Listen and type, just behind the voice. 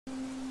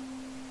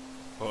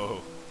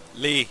Whoa.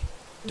 Lee,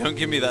 don't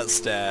give me that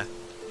stare.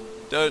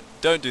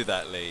 Don't do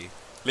that, Lee.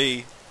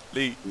 Lee, are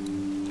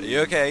you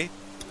okay?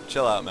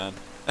 Chill out, man.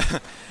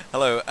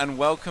 Hello, and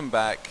welcome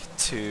back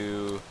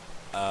to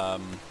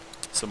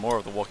some more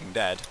of The Walking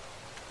Dead.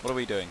 What are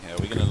we doing here? Are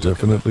we gonna look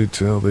definitely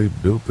tell they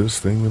built this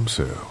thing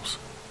themselves.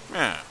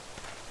 Yeah,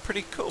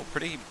 pretty cool.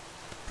 Pretty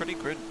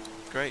great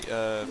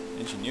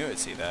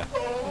ingenuity there.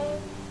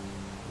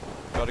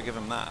 Gotta give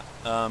him that.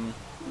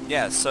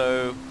 Yeah,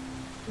 so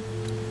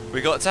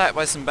we got attacked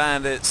by some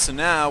bandits, so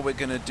now we're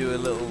gonna do a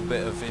little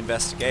bit of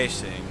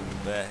investigating.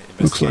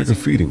 Looks like a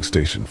feeding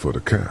station for the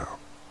cow.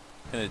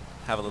 Gonna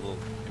have a little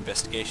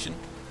investigation.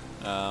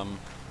 Have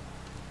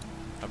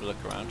a look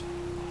around.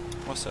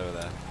 What's over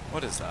there?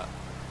 What is that?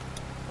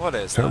 What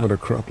is that? Having a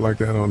crop like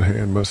that on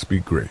hand must be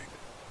great.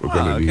 We're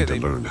gonna okay, need to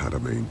learn how to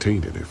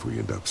maintain it if we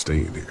end up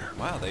staying here.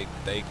 Wow,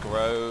 they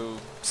grow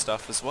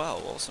stuff as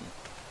well. Awesome.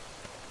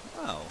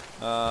 Wow.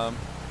 A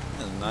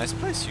nice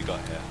place you got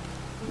here.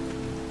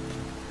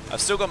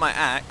 I've still got my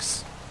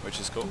axe, which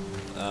is cool.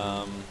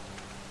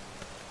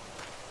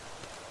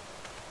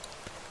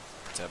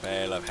 It's a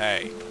bale of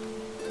hay.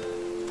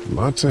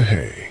 Lots of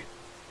hay.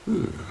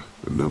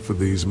 Enough of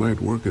these might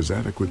work as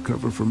adequate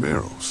cover from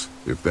arrows,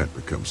 if that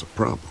becomes a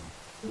problem.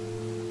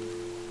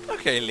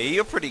 Okay, Lee,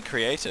 you're pretty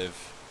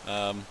creative.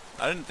 I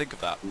didn't think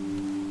of that.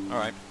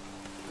 Alright.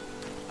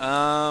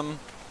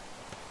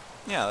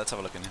 Yeah, let's have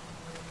a look in here.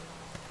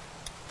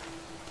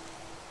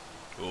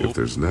 Ooh. If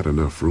there's not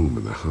enough room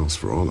in the house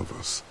for all of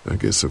us, I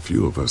guess a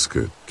few of us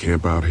could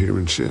camp out here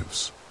in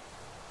shifts.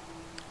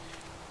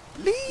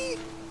 Lee!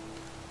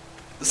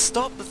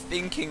 Stop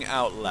thinking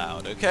out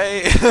loud,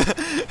 okay?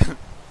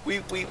 we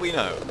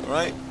know,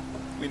 right?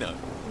 We know.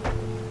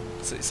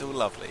 It's all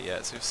lovely, yeah,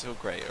 it's all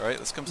great, alright?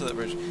 Let's come to that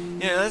bridge.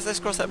 Yeah, let's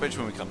cross that bridge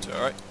when we come to it,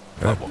 alright?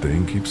 That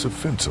thing keeps a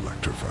fence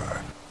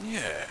electrified.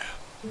 Yeah.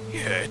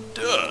 Yeah, it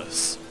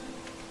does.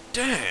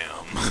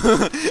 Damn.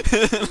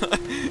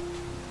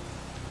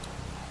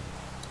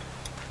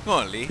 Come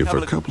on, Lee. If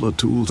a couple of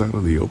tools out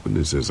in the open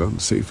is as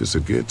unsafe as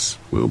it gets,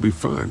 we'll be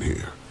fine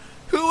here.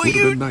 Who are Would've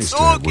you been nice to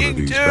have one of talking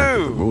these back at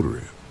the to? motor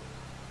inn.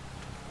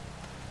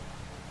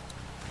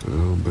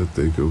 I'll bet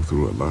they go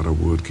through a lot of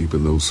wood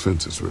keeping those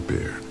fences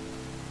repaired.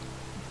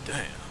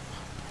 Damn.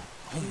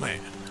 Oh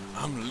man,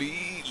 I'm Lee.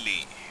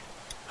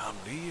 I'm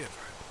Lee Everett.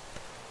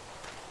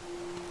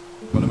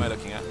 What am I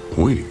looking at?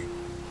 Pointy.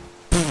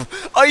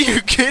 Are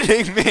you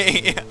kidding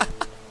me?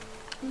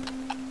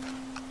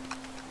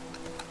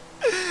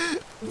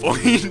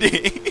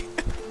 Pointy.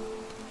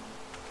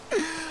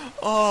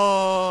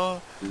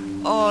 Oh,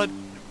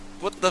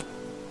 what the,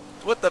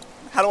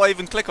 how do I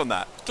even click on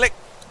that? Click.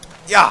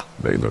 Yeah.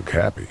 They look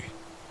happy.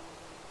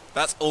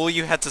 That's all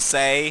you had to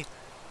say?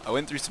 I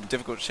went through some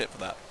difficult shit for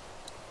that.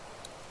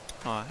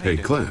 Oh, Hey,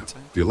 Clem,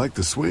 do you like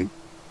the swing?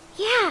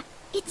 Yeah,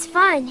 it's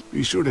fun.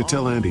 Be sure to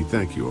tell Andy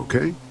thank you,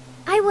 okay?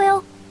 I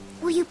will.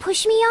 Will you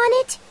push me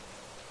on it?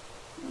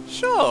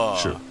 Sure.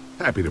 Sure.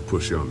 Happy to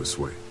push you on the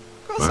swing.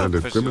 Of course Mind I'll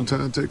if push you on.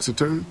 Clementine takes a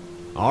turn?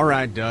 All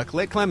right, Duck.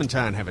 Let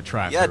Clementine have a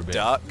try Yeah, for a bit.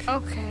 Duck.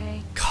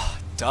 Okay. God,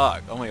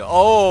 Duck. Oh my god.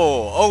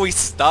 Oh, he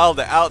styled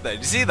it out there.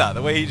 Did you see that?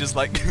 The way he just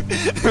like,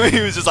 the way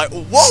he was just like,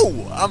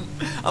 whoa,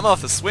 I'm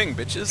off the swing,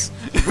 bitches.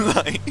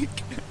 Like,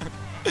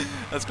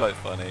 that's quite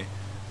funny.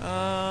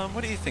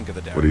 What do you think of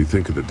the dairy? What do you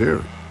think of the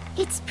dairy?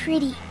 It's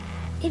pretty.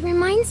 It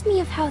reminds me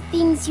of how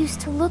things used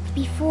to look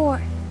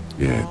before.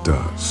 Yeah, it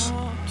does.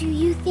 Do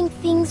you think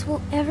things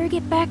will ever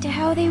get back to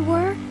how they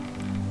were?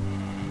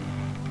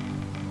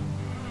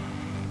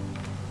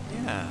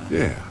 Yeah.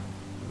 Yeah.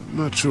 I'm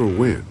not sure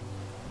when.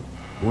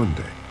 One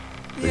day.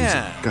 Things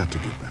Yeah. have got to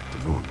get back to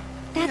normal.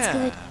 That's Yeah.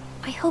 good.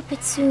 I hope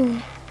it's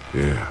soon.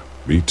 Yeah,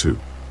 me too.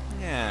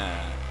 Yeah.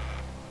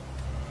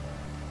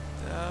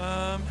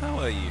 How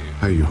are you?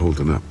 How you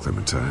holding up,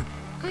 Clementine?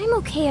 I'm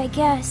okay, I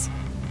guess.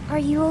 Are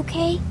you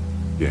okay?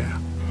 Yeah.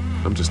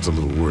 I'm just a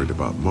little worried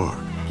about Mark.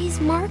 Is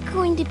Mark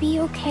going to be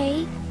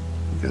okay?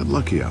 He got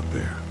lucky out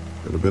there.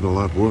 Could have been a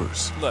lot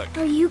worse. Look.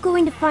 Are you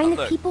going to find the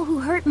Look. people who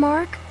hurt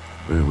Mark?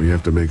 Well, we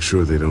have to make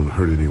sure they don't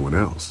hurt anyone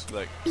else.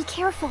 Look. Be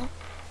careful.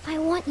 I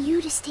want you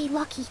to stay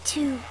lucky,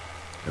 too.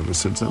 Ever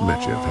since I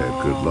met you, I've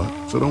had good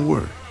luck, so don't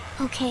worry.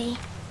 Okay.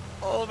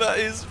 Oh, that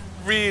is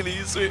really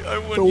sweet. I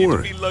want Don't you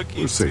worry. to be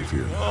lucky. We're safe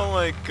here. Oh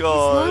my As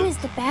god. long as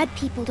the bad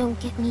people don't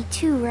get me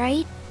too,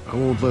 right? I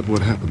won't let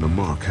what happened to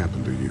Mark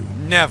happen to you.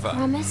 Never.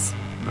 Promise?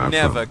 I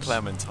Never, promise.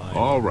 Clementine.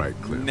 All right,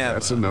 Clem. Never.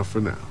 That's enough for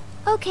now.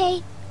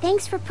 Okay.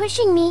 Thanks for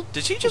pushing me.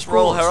 Did she just Of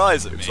roll course. her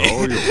eyes at me? It's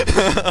all yours.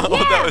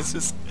 Oh, that was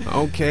just...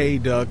 Okay,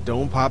 Duck.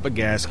 Don't pop a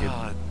gasket.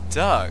 Ah,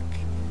 Duck.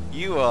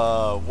 You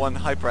are one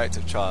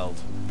hyperactive child.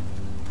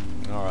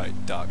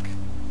 Alright, Duck.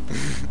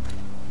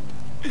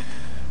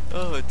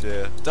 Oh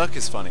dear. Duck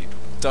is funny.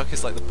 Duck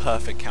is like the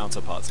perfect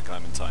counterpart to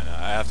Clementine,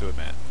 I have to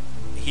admit.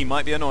 He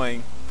might be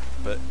annoying,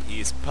 but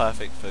he's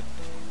perfect for...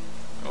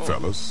 Oh.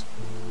 Fellas,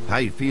 How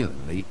you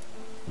feeling, Lee?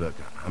 Look,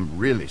 I'm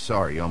really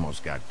sorry you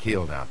almost got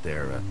killed out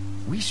there.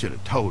 We should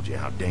have told you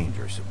how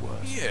dangerous it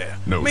was. Yeah,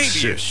 No maybe you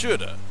shit.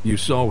 shoulda. You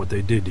saw what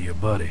they did to your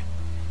buddy.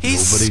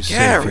 He's Nobody's safe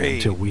here scary.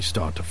 until we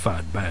start to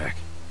fight back.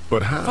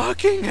 But how?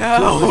 Fucking We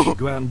hell! should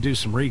go out and do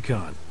some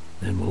recon.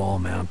 Then we'll all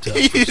mount up.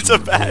 He's for a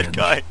some bad revenge.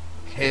 guy.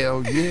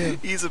 Hell yeah.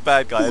 He's a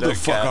bad guy. I Who the don't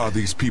fuck care. are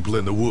these people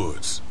in the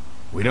woods?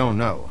 We don't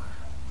know.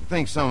 I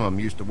think some of them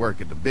used to work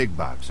at the big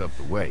box up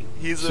the way.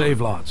 He's a Save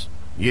lots.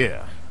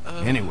 Yeah.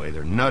 Anyway,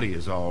 they're nutty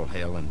as all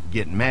hell and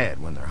get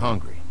mad when they're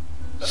hungry.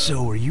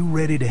 So are you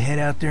ready to head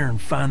out there and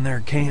find their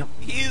camp?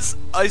 He's.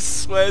 I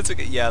swear to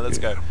God. Yeah, let's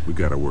go. We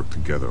gotta work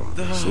together on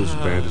this. Those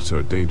bandits are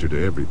a danger to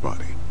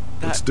everybody.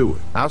 Let's do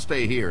it. I'll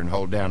stay here and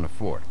hold down the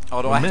fort.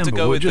 Oh, do I have to Remember,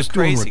 go we're with the just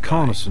doing crazy guy?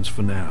 reconnaissance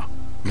for now.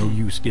 No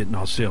use getting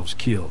ourselves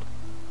killed.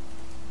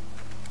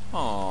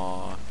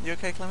 Aw, you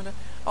okay, Clementine?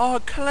 Oh,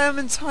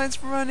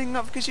 Clementine's running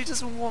up because she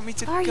doesn't want me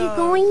to go. Are you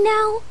going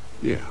now?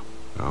 Yeah,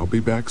 I'll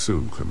be back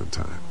soon,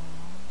 Clementine.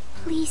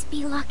 Please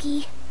be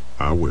lucky.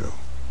 I will.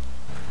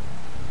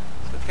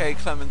 Okay,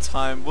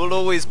 Clementine, we'll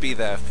always be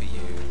there for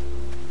you.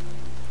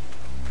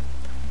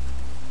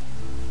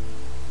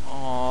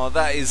 Oh,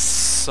 that is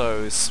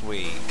so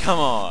sweet. Come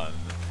on.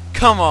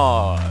 Come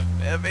on.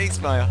 It makes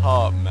my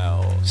heart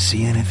melt.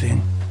 See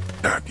anything?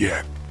 Not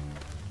yet.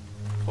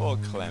 Poor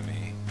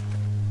Clemmy.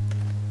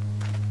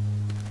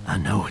 I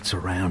know it's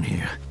around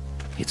here.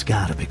 It's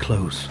gotta be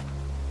close.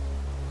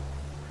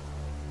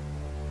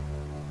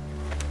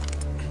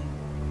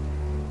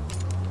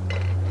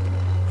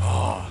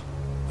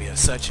 We are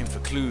searching for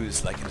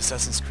clues like in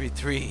Assassin's Creed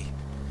 3.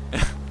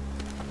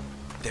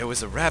 There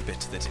was a rabbit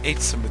that ate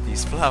some of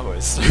these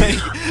flowers.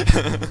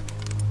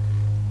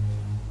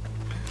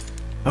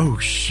 Oh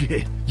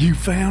shit, you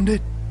found it?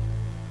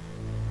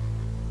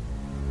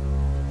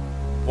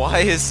 Why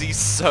is he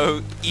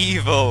so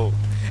evil?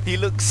 He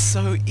looks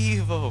so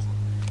evil.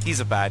 He's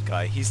a bad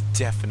guy. He's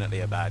definitely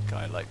a bad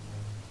guy. Like,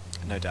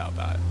 no doubt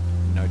about it.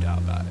 No doubt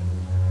about it.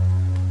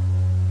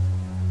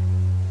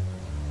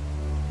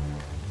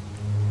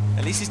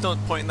 At least he's not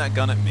pointing that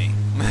gun at me.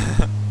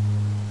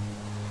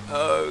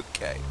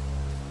 Okay.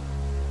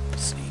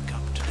 Sneak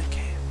up to the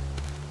camp.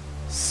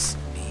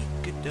 Sneak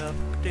it up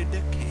to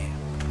the camp.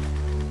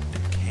 The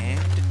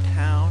camp to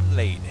town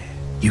lady.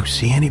 You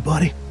see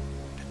anybody?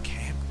 The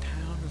camp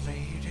town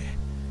lady.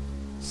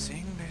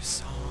 Sing their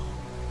song.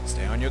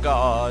 Stay on your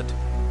guard.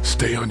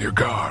 Stay on your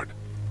guard.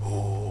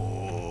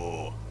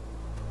 Oh.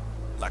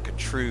 Like a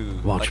true,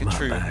 Watch like a my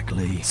true back,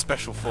 Lee.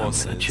 special I'm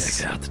forces. gonna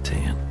check out the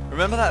tent.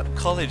 Remember that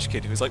college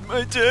kid who was like,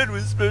 my dad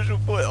was special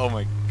forces? Oh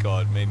my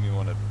god, made me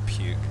want to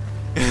puke.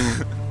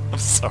 I'm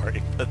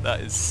sorry, but that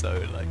is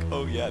so like,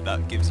 oh yeah,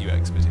 that gives you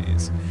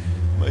expertise.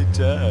 My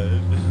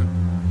dad.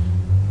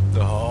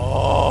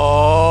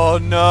 Oh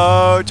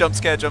no! Jump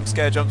scare, jump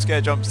scare, jump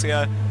scare, jump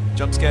scare,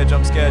 jump scare,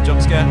 jump scare,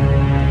 jump scare.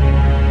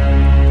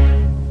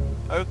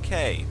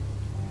 Okay.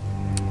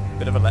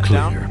 Bit of a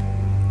letdown.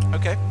 Clear.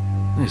 Okay.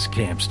 This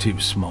camp's too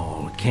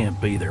small. It can't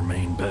be their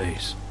main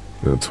base.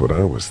 That's what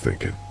I was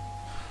thinking.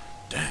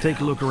 Take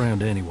a look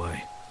around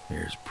anyway.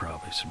 There's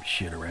probably some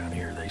shit around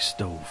here they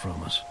stole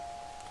from us.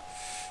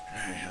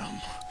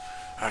 Damn.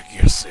 I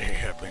guess they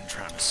have been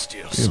trying to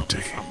steal something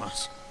Empty. from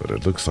us. But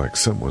it looks like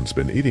someone's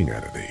been eating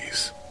out of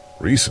these.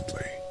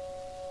 Recently.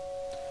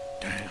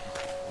 Damn.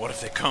 What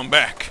if they come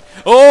back?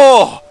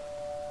 Oh!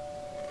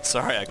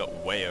 Sorry, I got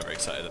way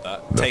overexcited at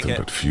that. Take Nothing it.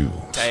 but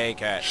fuels.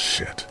 Take it.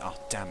 Shit. Oh,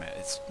 damn it.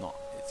 It's not.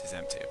 It's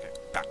empty. Okay.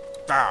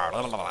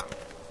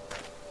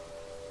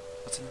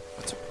 What's in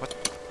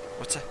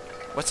What's it?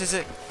 What is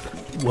it?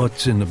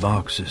 What's in the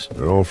boxes?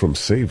 They're all from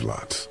save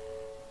lots.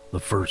 The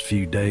first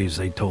few days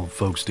they told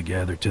folks to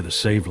gather to the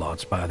save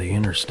lots by the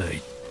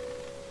interstate.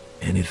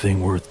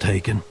 Anything worth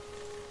taking?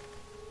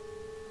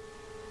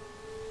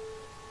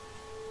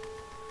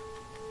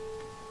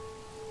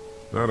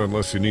 Not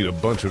unless you need a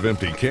bunch of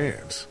empty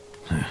cans.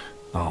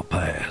 I'll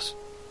pass.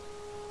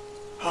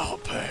 I'll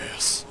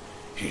pass.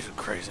 He's a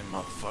crazy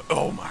motherfucker.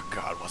 Oh my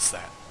god, what's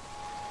that?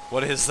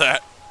 What is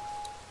that?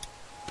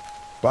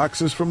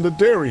 Boxes from the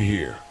dairy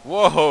here.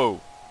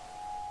 Whoa!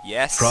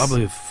 Yes.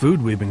 Probably the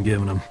food we've been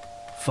giving them.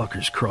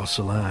 Fuckers cross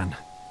the line.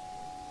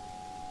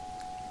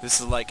 This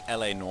is like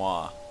L.A.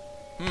 Noire.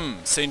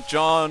 St.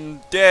 John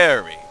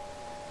Dairy.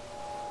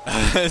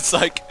 It's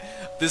like,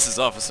 this is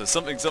Officer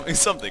something something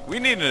something. We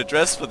need an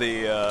address for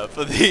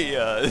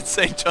the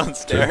St.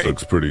 John's Tent Dairy.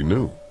 looks pretty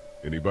new.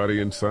 Anybody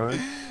inside?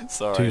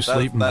 Sorry, Two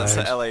sleeping that's an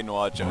bags. L.A.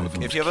 Noire One joke. of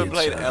them's If you haven't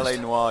played kid-sized. L.A.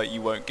 Noire,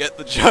 you won't get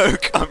the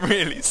joke. I'm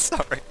really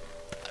sorry.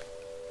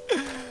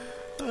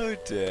 Oh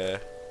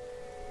dear.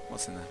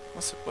 What's in there?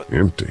 What?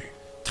 Empty.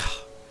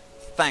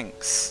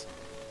 Thanks.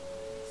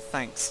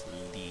 Thanks,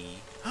 Lee.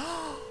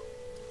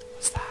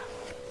 What's that?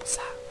 What's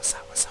that? What's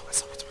that? What's that?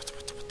 What's that?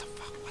 What the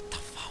fuck? What the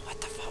fuck?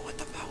 What the fuck? What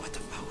the fuck? What the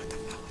fuck? What the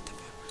fuck? What the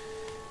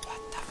fuck?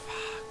 What the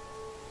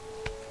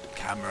fuck?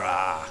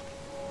 Camera.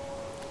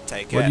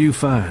 Take What it. do you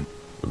find?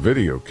 A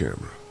video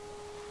camera.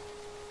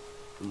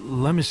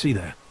 Let me see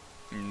that.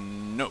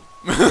 No.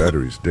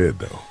 Battery's dead,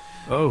 though.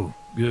 Oh,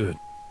 good.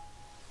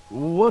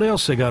 What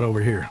else they got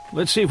over here?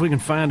 Let's see if we can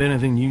find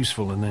anything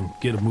useful and then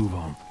get a move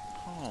on.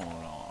 Hold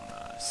on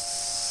a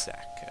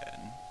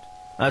second.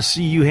 I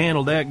see you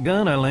handled that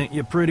gun I lent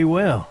you pretty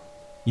well.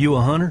 You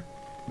a hunter?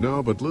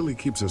 No, but Lily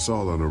keeps us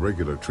all on a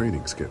regular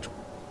training schedule.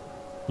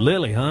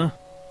 Lily, huh?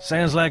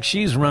 Sounds like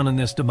she's running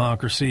this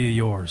democracy of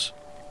yours.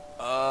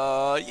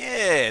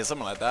 Yeah,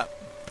 something like that.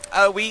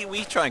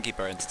 We try and keep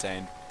her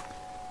entertained.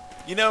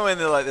 You know when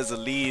they're like, there's a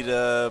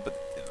leader, but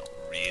they're not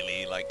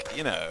really, like,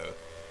 you know.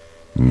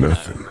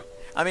 Nothing.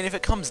 I mean, if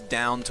it comes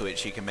down to it,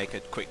 she can make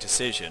a quick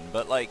decision,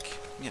 but like,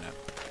 you know,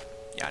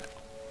 yeah, I know.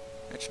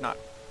 It's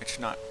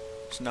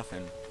nothing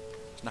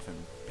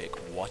big.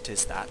 What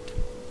is that?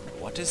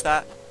 What is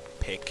that?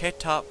 Pick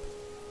it up.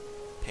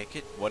 Pick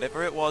it,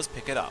 whatever it was,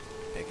 pick it up.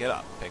 Pick it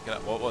up, pick it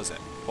up. What was it?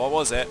 What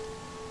was it?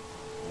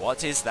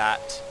 What is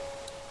that?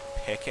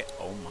 Pick it.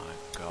 Oh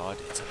my god,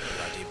 it's a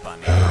bloody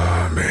bunny.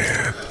 Oh,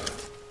 man.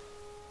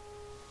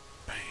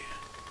 Bam.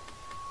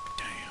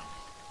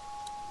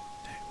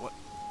 Damn. What?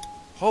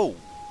 Oh!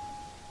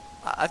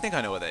 I think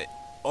I know what they...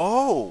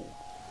 Oh!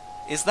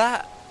 Is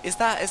that...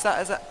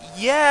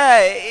 Yeah,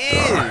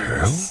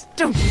 it is!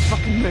 Don't you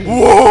fucking move.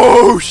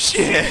 Whoa,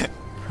 shit!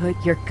 Put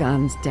your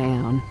guns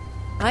down.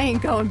 I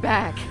ain't going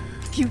back.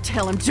 You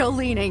tell him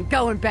Jolene ain't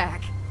going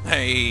back.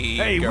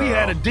 Hey, We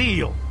had a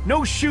deal.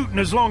 No shooting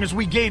as long as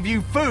we gave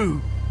you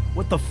food.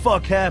 What the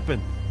fuck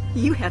happened?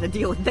 You had a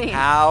deal with them.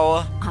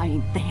 How I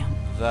ain't them.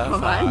 the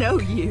fuck? I know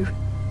you.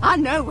 I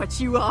know what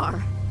you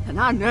are. And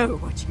I know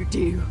what you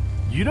do.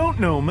 You don't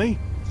know me.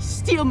 You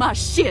steal my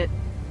shit.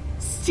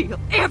 Steal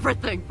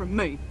everything from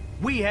me.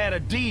 We had a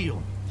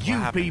deal. You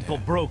happened people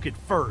here? broke it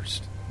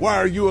first. Why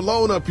are you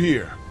alone up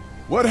here?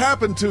 What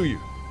happened to you?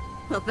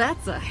 Well,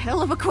 that's a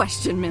hell of a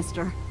question,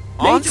 mister.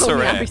 They Answer told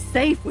me I'd it. be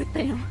safe with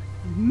them.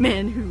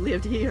 Men who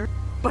lived here.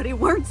 But it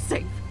weren't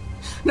safe.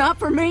 Not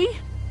for me.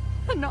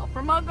 And not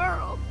for my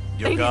girl.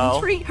 Your They girl?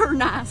 didn't treat her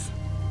nice.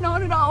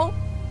 Not at all.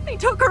 They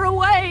took her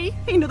away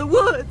into the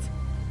woods.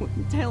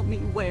 Wouldn't tell me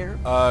where.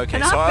 Okay,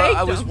 and so I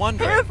begged was them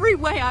wondering. every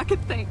way I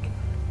could think.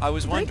 I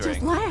was They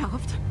just wondering.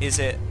 laughed. Is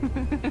it...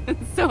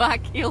 So I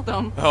killed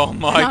them. Oh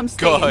my and I'm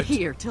staying god.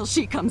 here till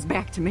she comes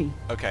back to me.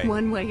 Okay.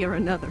 One way or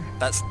another.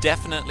 That's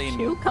definitely...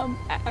 She'll come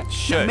back.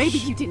 Shush. Now, maybe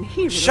you didn't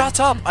hear me. Shut last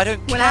up! time. I don't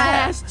When care! I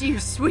asked you,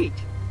 sweet,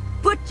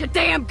 put your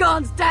damn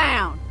guns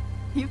down.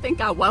 You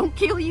think I won't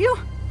kill you?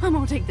 I'm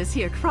gonna take this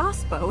here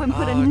crossbow and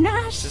put a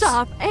nice just-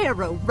 sharp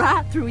arrow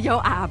right through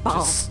your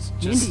eyeball.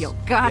 into your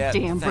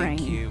goddamn yeah, brain.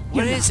 thank you. You're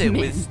What is not it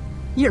men. with...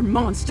 You're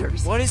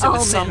monsters. What is it All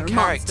with men some are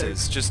characters?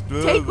 monsters. Just...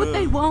 Take what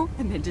they want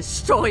and then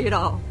destroy it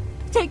all.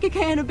 Take a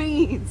can of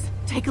beans.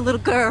 Take a little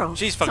girl.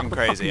 She's It's all fucking the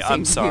crazy. same I'm to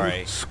you.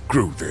 sorry.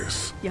 Screw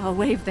this. Y'all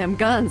wave them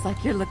guns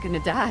like you're looking to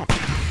die.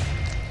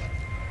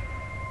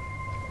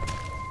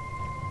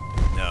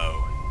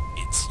 No,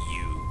 it's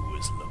you who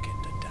was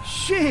looking to die.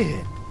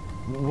 Shit!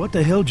 What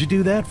the hell'd you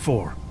do that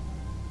for?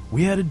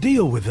 We had a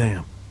deal with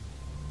them.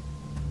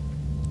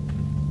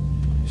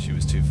 She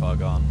was too far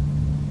gone.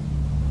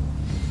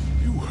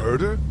 You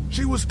heard her?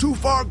 She was too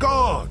far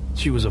gone.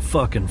 She was a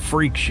fucking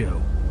freak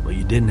show, but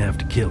you didn't have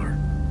to kill her.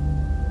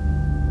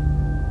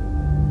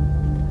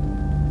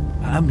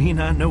 I mean,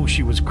 I know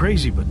she was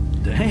crazy, but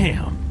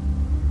damn.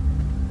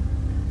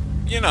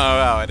 You know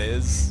how it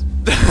is.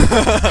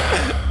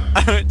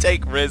 I don't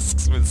take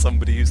risks with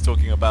somebody who's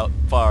talking about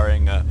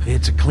firing a...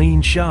 It's a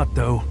clean shot,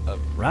 though.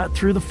 Right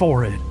through the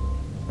forehead.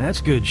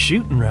 That's good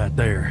shooting right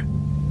there.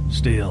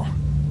 Still,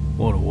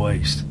 what a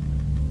waste.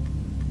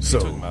 So,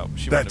 talking about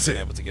she wouldn't that's have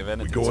been it. able to give We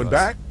anything going to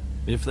us. back?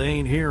 If they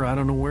ain't here, I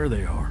don't know where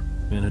they are.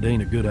 And it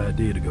ain't a good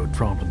idea to go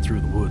tromping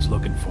through the woods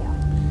looking for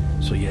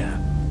them. So yeah,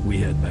 we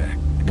head back.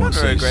 Once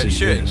they regret see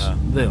shooting this, her.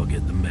 they'll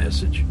get the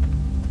message.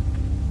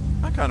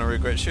 I kind of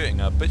regret shooting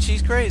her, but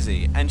she's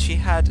crazy, and she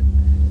had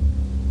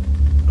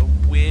a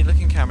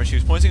weird-looking camera. She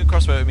was pointing a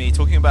crossbow at me,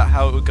 talking about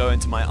how it would go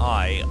into my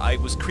eye. I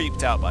was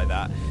creeped out by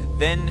that.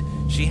 Then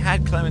she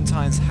had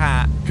Clementine's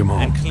hat, Come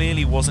on. and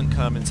clearly wasn't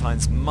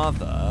Clementine's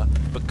mother,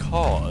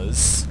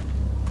 because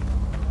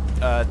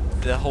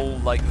the whole,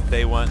 like,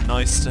 they weren't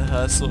nice to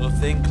her sort of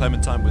thing.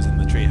 Clementine was in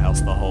the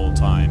treehouse the whole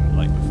time,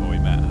 like, before we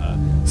met her.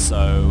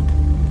 So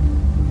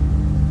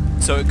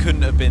it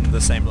couldn't have been the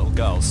same little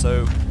girl.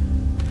 So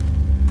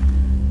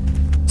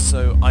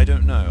I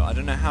don't know. I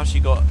don't know how she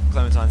got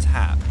Clementine's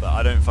hat, but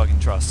I don't fucking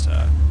trust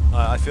her.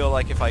 I feel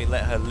like if I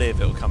let her live,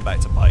 it'll come back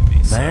to bite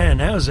me. So. Man,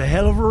 that was a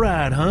hell of a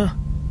ride, huh?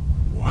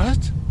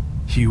 What?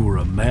 You were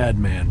a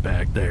madman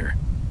back there.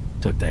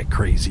 Took that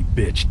crazy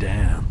bitch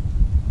down.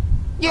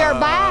 You're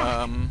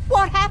back.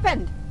 What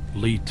happened?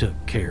 Lee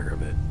took care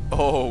of it.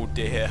 Oh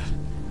dear.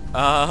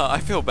 I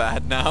feel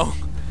bad now.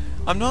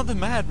 I'm not the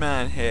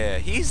madman here.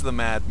 He's the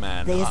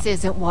madman. This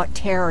isn't what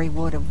Terry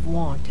would have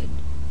wanted.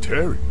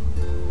 Terry?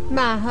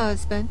 My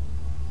husband.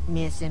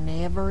 Miss him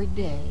every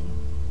day.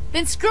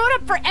 Then screw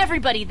it up for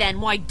everybody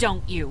then, why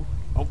don't you?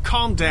 Oh,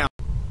 calm down.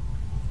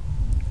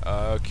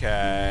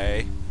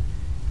 Okay.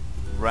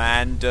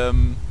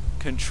 Random,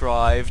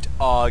 contrived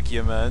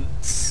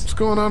arguments. What's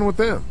going on with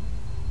them?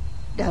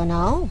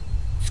 Dunno.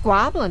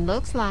 Squabbling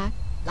looks like.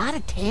 Lot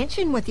of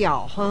tension with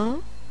y'all,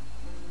 huh?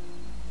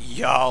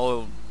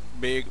 Y'all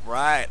big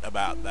right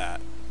about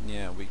that.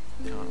 Yeah, we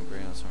can't agree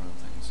on some other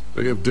things.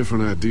 They have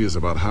different ideas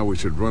about how we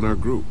should run our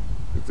group.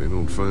 If they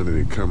don't find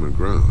any common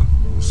ground,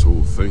 this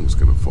whole thing's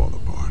gonna fall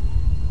apart.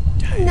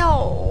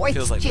 No. Oh, it's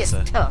Feels like just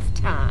there's a- tough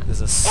time.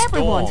 there's a storm.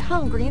 Everyone's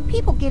hungry and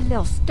people get a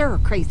little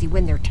stir-crazy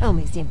when their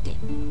tummy's empty.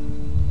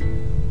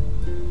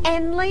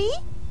 And Lee,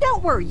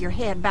 don't worry your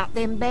head about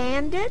them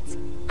bandits.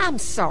 I'm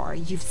sorry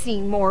you've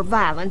seen more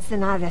violence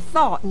than I'd have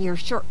thought in your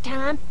short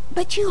time,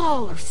 but you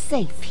all are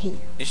safe here.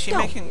 Is she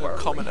Don't making worry. a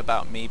comment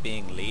about me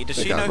being Lee? Does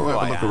she Think know I'll go who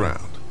have I a look am?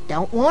 around.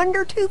 Don't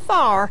wander too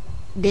far.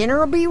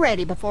 Dinner'll be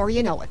ready before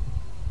you know it.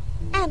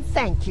 And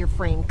thank your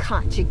friend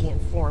Koch again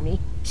for me.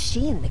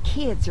 She and the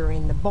kids are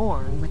in the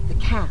barn with the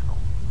cow.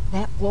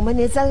 That woman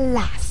is a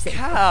lifesaver.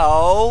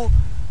 Cow?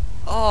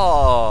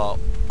 Oh,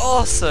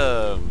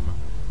 awesome!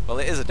 Well,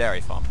 it is a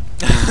dairy farm.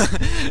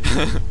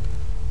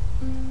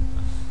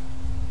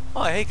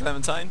 Oh, hey,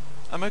 Clementine.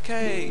 I'm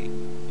okay.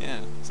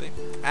 Yeah, see?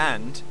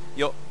 And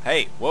you're...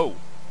 Hey, whoa.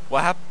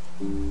 What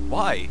happened?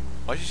 Why?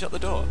 Why'd you shut the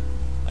door?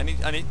 I need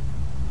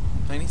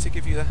to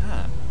give you the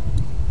hat.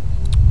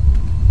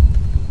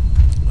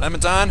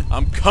 Clementine,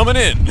 I'm coming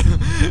in.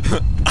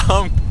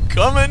 I'm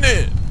coming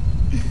in.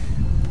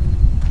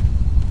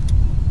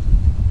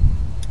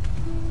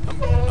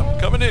 I'm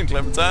coming in,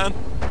 Clementine.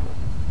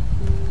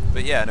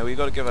 But yeah, no, we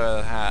got to give her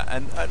a hat.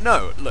 And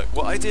no, look,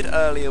 what I did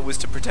earlier was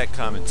to protect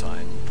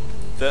Clementine.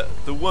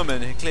 The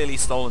woman had clearly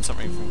stolen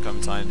something from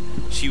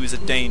Clementine. She was a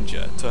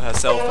danger to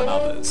herself and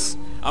others.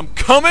 I'm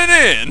coming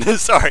in!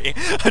 Sorry,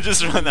 I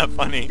just found that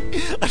funny.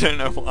 I don't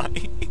know why.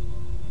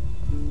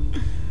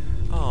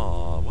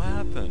 Oh, what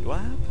happened? What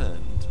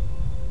happened?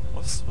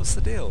 What's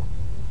the deal?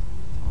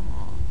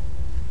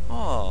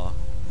 Oh,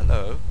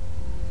 hello.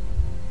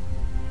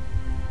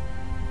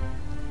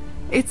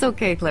 It's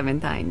okay,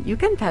 Clementine. You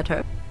can pet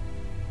her.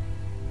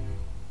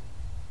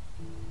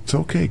 It's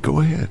okay,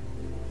 go ahead.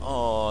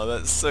 Oh,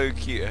 that's so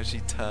cute how she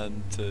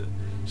turned to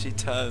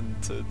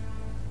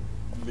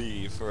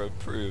Lee for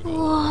approval.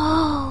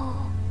 Whoa.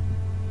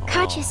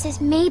 Katja says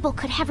Mabel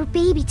could have her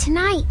baby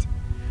tonight.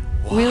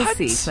 What? We'll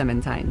see,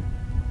 Clementine.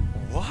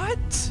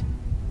 What?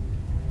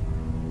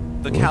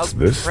 The What's cow's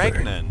this thing?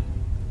 pregnant.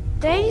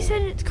 Daddy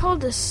said it's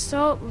called a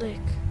salt lick.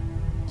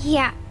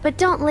 Yeah, but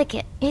don't lick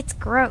it. It's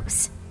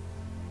gross.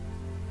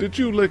 Did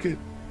you lick it?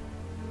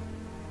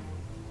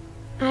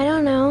 I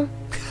don't know.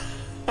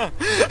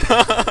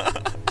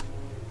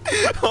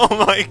 Oh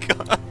my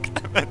god,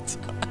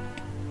 Clementine.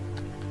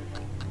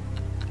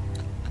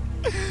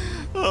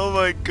 Oh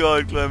my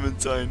god,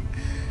 Clementine.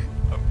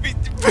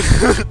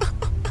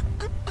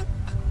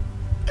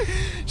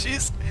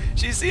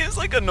 She seems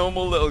like a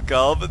normal little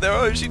girl,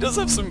 but she does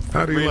have some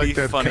How do you really like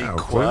that funny cow,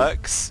 Clint?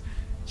 quirks.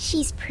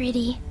 She's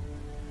pretty.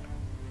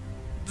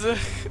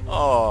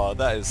 Oh,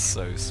 that is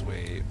so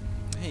sweet.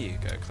 Here you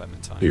go,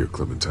 Clementine. Here,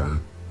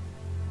 Clementine.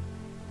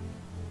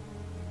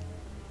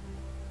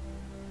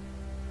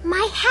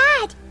 My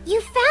hat!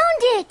 You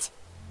found it!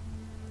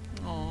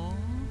 Aww.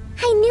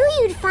 I knew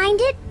you'd find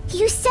it.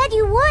 You said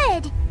you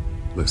would.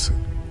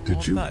 Listen, did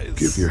Oh, you that is-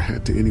 give your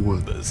hat to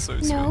anyone? That is so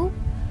sweet. No,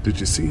 Did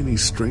you see any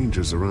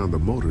strangers around the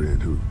motor inn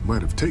who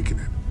might have taken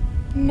it?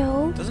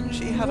 no. Doesn't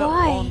she have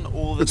Why? it on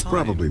all the It's time?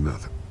 probably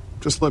nothing.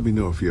 Just let me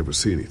know if you ever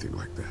see anything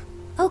like that.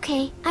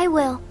 Okay, I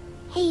will.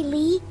 Hey,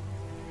 Lee.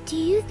 Do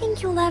you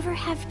think you'll ever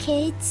have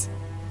kids?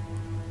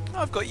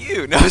 I've got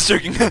you. No, I was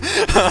joking.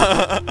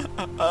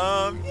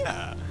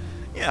 Yeah.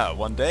 Yeah,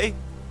 one day.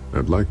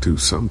 I'd like to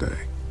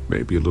someday.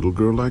 Maybe a little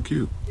girl like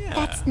you. Yeah.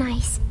 That's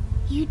nice.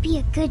 You'd be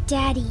a good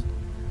daddy.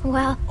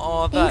 Well,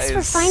 Oh, that thanks for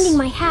is finding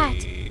my hat.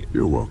 sweet.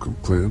 You're welcome,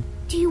 Clem.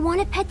 Do you want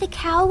to pet the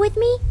cow with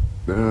me?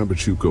 Nah,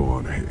 but you go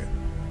on ahead.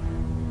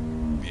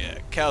 Yeah,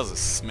 cows are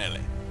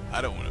smelly.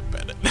 I don't want to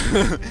pet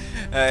it.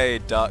 Hey,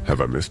 Duck.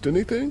 Have I missed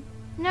anything?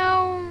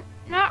 No,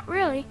 not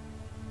really.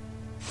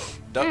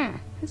 Duck.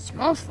 It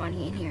smells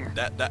funny in here.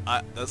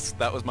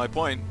 That was my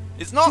point.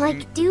 It's not.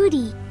 Like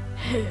duty.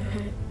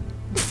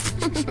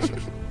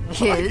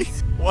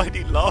 Kids? Why'd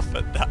he laugh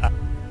at that?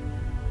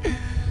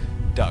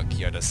 Duck,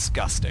 you're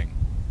disgusting.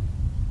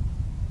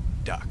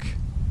 Duck.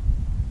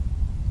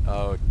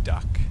 Oh,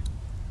 Duck.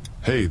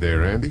 Hey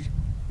there, Andy.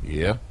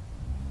 Yeah?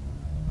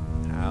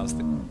 How's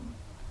the...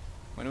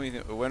 When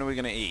are we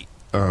gonna eat?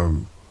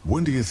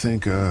 When do you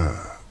think,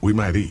 we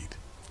might eat?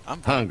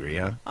 I'm Hungry,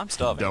 huh? I'm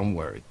starving. Don't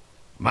worry.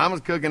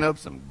 Mama's cooking up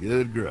some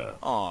good grub.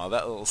 Oh,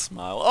 that little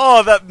smile.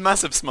 Oh, that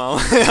massive smile.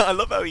 I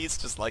love how he's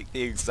just like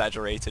the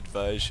exaggerated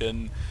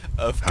version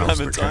of How's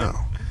the Clementine.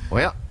 cow?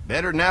 Well,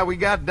 better now we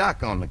got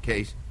Doc on the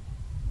case.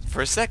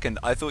 For a second,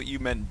 I thought you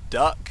meant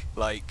Duck.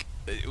 Like,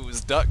 it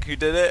was Duck who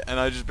did it, and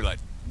I'd just be like,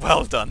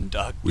 well done,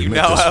 Duck. We You met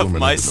now this have woman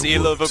my up in the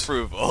seal of woods.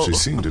 approval. She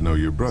seemed to know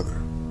your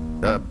brother.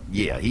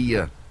 Yeah,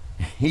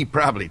 he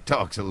probably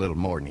talks a little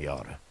more than he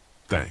oughta.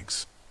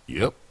 Thanks.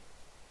 Yep.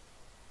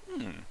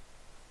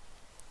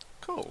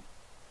 Cool.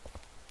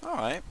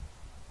 Alright.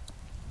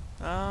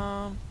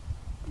 I'm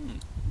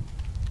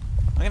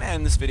gonna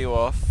end this video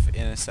off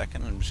in a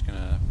second. I'm just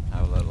gonna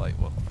have a look like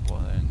what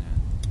are in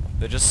there.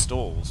 They're just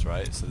stalls,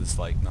 right? So there's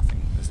like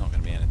nothing, there's not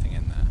gonna be anything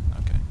in there.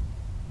 Okay.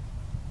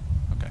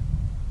 Okay.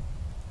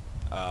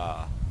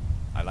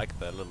 I like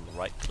the little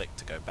right click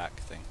to go back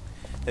thing.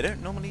 They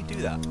don't normally do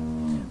that.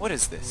 What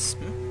is this?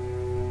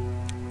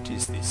 What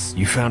is this?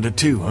 You found it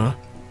too, huh?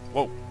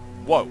 Whoa.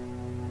 Whoa.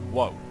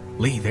 Whoa.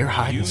 Lee, they're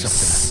hiding You something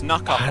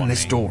snuck up behind on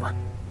this me. door.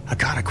 I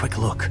got a quick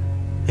look.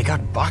 They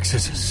got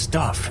boxes of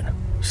stuff and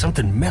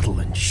something metal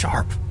and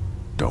sharp.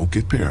 Don't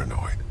get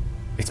paranoid.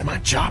 It's my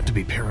job to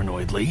be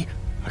paranoid, Lee.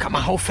 I got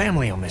my whole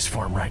family on this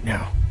farm right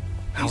now.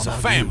 How He's a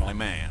about family you?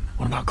 man.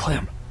 What about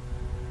Clem?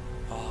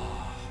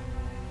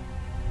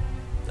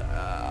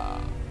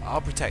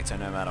 I'll protect her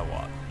no matter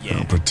what. Yeah.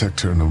 I'll protect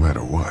her no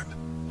matter what.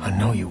 I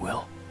know you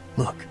will.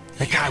 Look,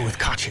 the guy with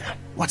Katya,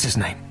 what's his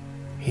name?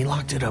 He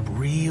locked it up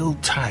real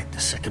tight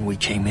the second we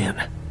came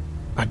in.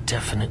 I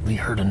definitely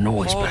heard a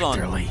noise Hold back on.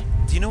 there, Lee.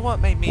 Do you know what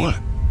made me What?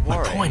 My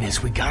worry? point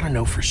is, we gotta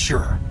know for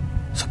sure.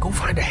 So go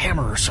find a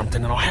hammer or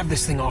something, and I'll have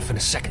this thing off in a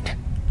second.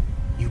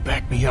 You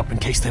back me up in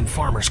case them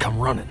farmers come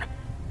running.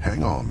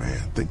 Hang on, man.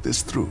 Think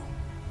this through.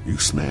 You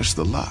smashed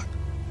the lock.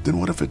 Then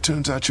what if it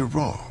turns out you're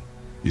wrong?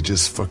 You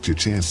just fucked your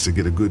chance to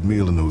get a good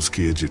meal in those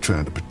kids you're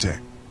trying to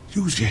protect.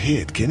 Use your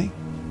head, Kenny.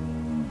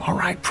 All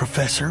right,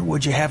 Professor,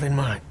 what'd you have in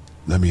mind?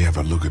 Let me have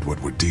a look at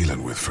what we're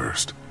dealing with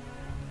first.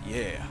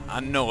 Yeah, I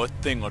know a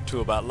thing or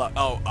two about luck.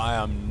 Oh, I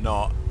am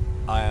not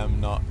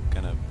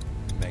gonna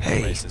make a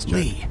Hey, racist joke.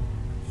 Lee,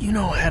 you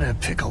know how to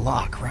pick a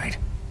lock, right?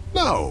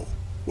 No!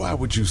 Why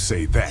would you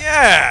say that?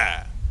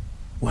 Yeah!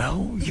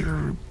 Well,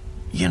 you're,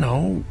 you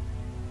know,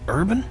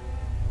 urban?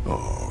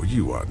 Oh,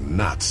 you are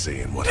not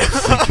saying what I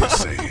think you're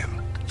saying.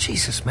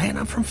 Jesus, man,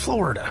 I'm from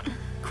Florida.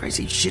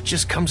 Crazy shit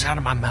just comes out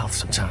of my mouth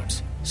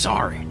sometimes.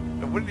 Sorry.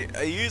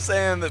 Are you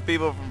saying that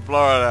people from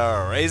Florida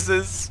are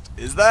racist?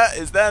 Is that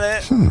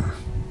it?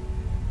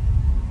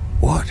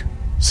 What?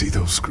 See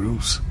those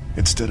screws?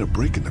 Instead of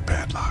breaking the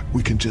padlock,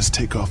 we can just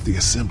take off the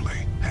assembly,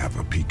 have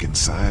a peek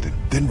inside, and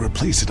then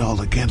replace it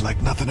all again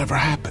like nothing ever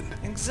happened.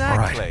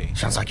 Exactly. All right,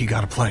 sounds like you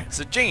got a plan.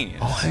 It's a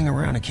genius. I'll hang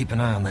around and keep an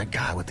eye on that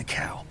guy with the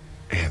cow.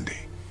 Andy.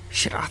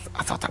 Shit, I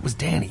thought that was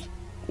Danny.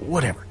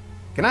 Whatever.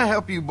 Can I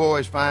help you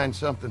boys find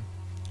something?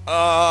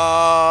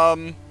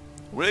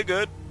 We're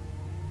good.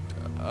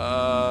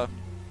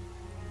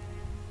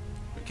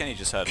 Kenny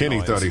just heard a Kenny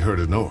noise. thought he heard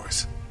a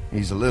noise.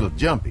 He's a little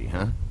jumpy,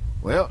 huh?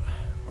 Well,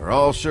 we're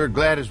all sure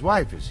glad his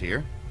wife is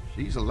here.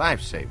 She's a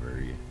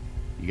lifesaver.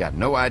 You got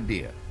no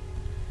idea.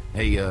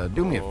 Hey,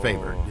 do me a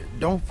favor.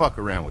 Don't fuck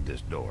around with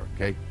this door,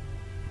 okay?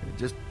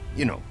 Just,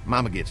 you know,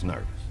 Mama gets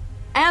nervous.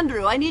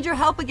 Andrew, I need your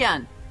help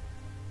again.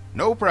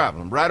 No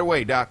problem. Right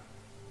away, Doc.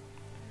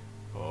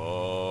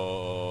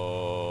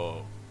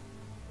 Oh.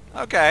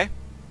 Okay.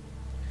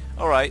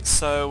 Alright,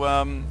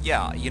 so,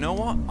 yeah, you know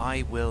what?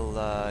 I will,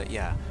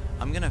 yeah.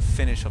 I'm gonna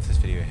finish off this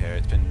video here.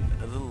 It's been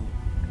a little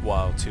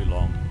while too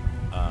long.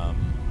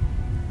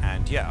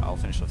 And yeah, I'll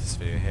finish off this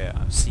video here.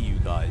 I'll see you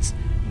guys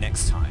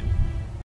next time.